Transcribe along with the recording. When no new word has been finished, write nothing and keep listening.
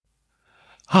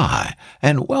Hi,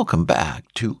 and welcome back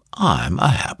to I'm a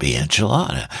Happy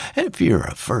Enchilada. And if you're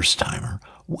a first-timer,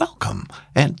 welcome,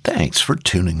 and thanks for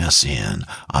tuning us in.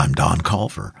 I'm Don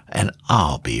Culver, and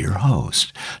I'll be your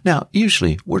host. Now,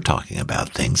 usually we're talking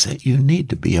about things that you need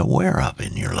to be aware of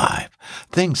in your life,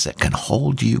 things that can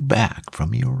hold you back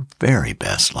from your very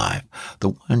best life, the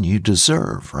one you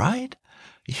deserve, right?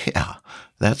 Yeah,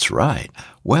 that's right.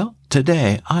 Well,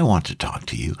 today I want to talk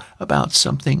to you about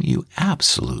something you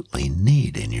absolutely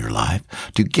need in your life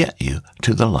to get you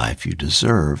to the life you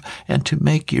deserve and to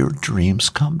make your dreams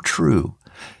come true.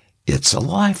 It's a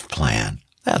life plan.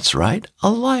 That's right,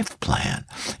 a life plan.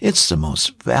 It's the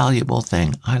most valuable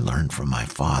thing I learned from my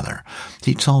father.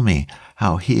 He told me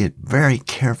how he had very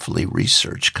carefully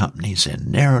researched companies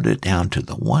and narrowed it down to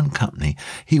the one company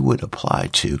he would apply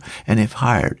to, and if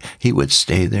hired, he would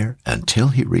stay there until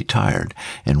he retired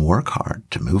and work hard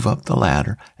to move up the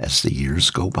ladder as the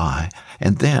years go by,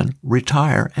 and then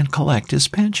retire and collect his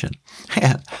pension.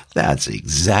 And that's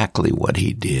exactly what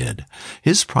he did.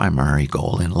 His primary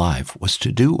goal in life was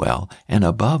to do well and,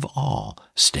 above all,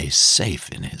 stay safe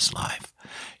in his life.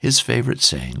 His favorite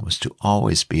saying was to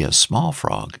always be a small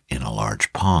frog in a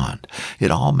large pond.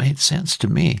 It all made sense to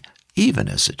me, even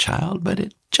as a child, but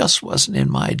it just wasn't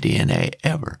in my DNA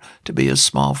ever to be a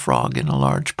small frog in a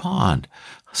large pond.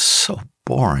 So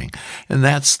boring. And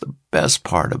that's the best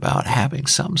part about having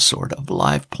some sort of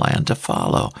life plan to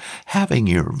follow, having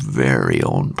your very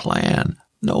own plan,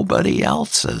 nobody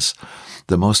else's.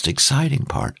 The most exciting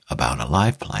part about a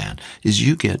life plan is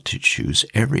you get to choose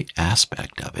every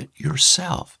aspect of it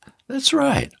yourself. That's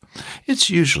right. It's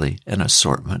usually an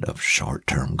assortment of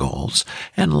short-term goals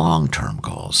and long-term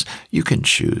goals. You can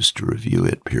choose to review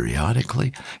it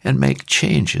periodically and make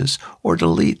changes or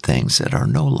delete things that are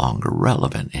no longer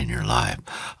relevant in your life.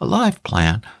 A life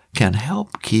plan can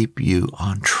help keep you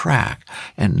on track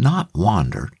and not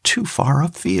wander too far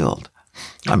afield.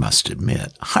 I must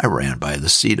admit, I ran by the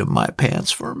seat of my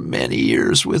pants for many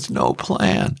years with no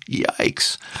plan.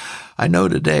 Yikes. I know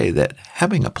today that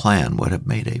having a plan would have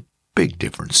made a big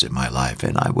difference in my life,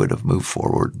 and I would have moved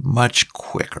forward much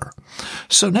quicker.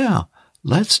 So now,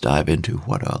 let's dive into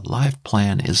what a life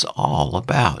plan is all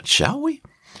about, shall we?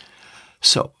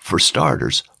 So, for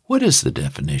starters, what is the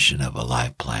definition of a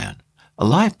life plan? A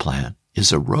life plan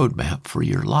is a roadmap for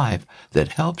your life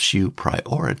that helps you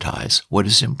prioritize what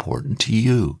is important to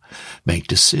you, make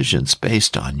decisions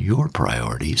based on your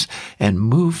priorities, and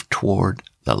move toward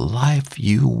the life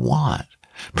you want.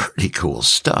 Pretty cool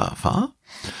stuff, huh?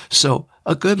 So,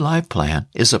 a good life plan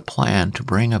is a plan to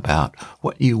bring about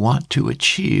what you want to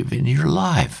achieve in your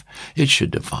life. It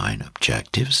should define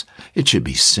objectives, it should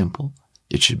be simple,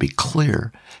 it should be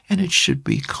clear, and it should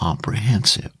be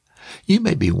comprehensive. You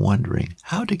may be wondering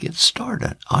how to get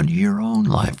started on your own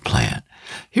life plan.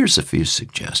 Here's a few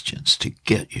suggestions to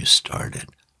get you started.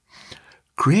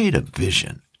 Create a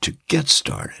vision to get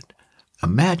started.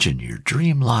 Imagine your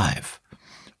dream life.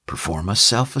 Perform a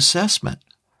self-assessment.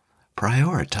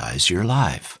 Prioritize your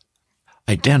life.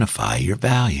 Identify your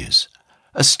values.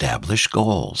 Establish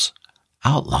goals.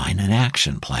 Outline an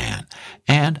action plan,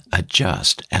 and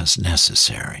adjust as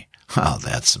necessary. Oh,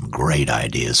 that's some great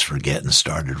ideas for getting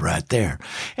started right there.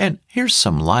 And here's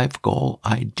some life goal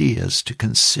ideas to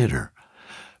consider.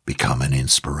 Become an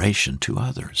inspiration to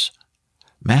others.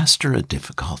 Master a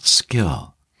difficult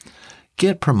skill.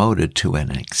 Get promoted to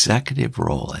an executive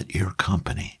role at your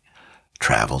company.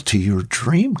 Travel to your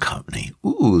dream company.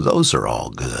 Ooh, those are all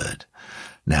good.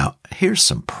 Now, here's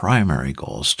some primary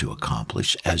goals to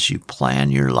accomplish as you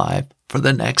plan your life for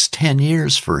the next 10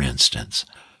 years, for instance.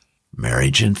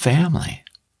 Marriage and family,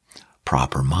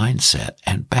 proper mindset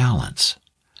and balance,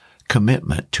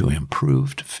 commitment to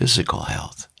improved physical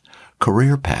health,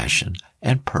 career passion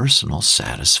and personal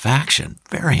satisfaction,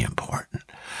 very important,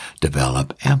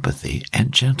 develop empathy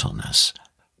and gentleness,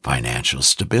 financial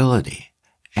stability,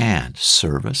 and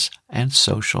service and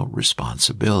social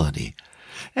responsibility.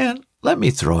 And let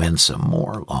me throw in some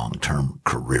more long-term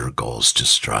career goals to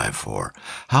strive for.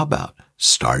 How about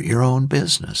start your own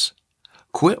business?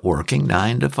 Quit working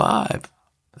 9 to 5.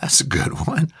 That's a good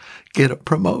one. Get a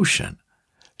promotion.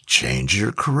 Change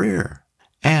your career.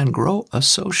 And grow a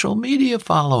social media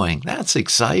following. That's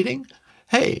exciting.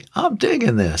 Hey, I'm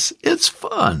digging this. It's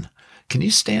fun. Can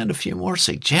you stand a few more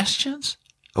suggestions?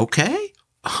 Okay,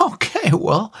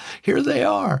 well, here they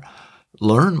are.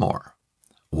 Learn more.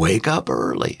 Wake up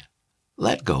early.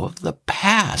 Let go of the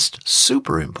past.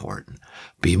 Super important.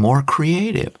 Be more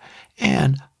creative.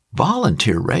 And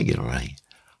volunteer regularly.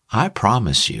 I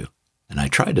promise you, and I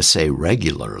tried to say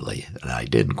regularly, and I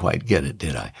didn't quite get it,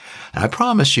 did I? And I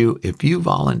promise you, if you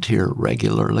volunteer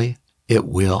regularly, it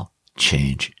will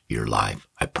change your life.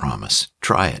 I promise.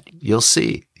 Try it. You'll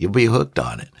see. You'll be hooked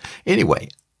on it. Anyway,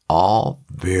 all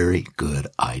very good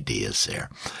ideas there.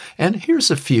 And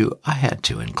here's a few I had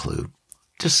to include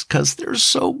just because they're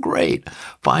so great.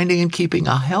 Finding and keeping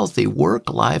a healthy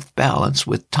work-life balance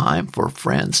with time for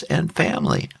friends and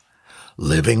family.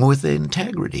 Living with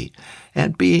integrity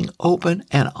and being open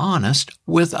and honest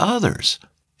with others.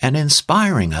 And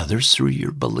inspiring others through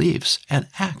your beliefs and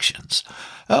actions.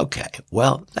 Okay,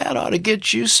 well, that ought to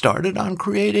get you started on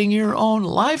creating your own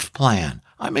life plan.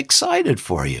 I'm excited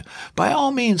for you. By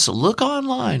all means, look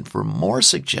online for more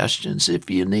suggestions if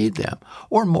you need them,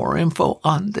 or more info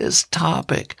on this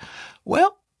topic.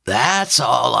 Well, that's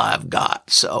all I've got.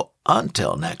 So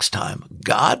until next time,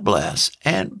 God bless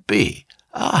and be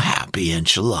a happy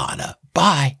enchilada.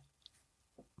 Bye.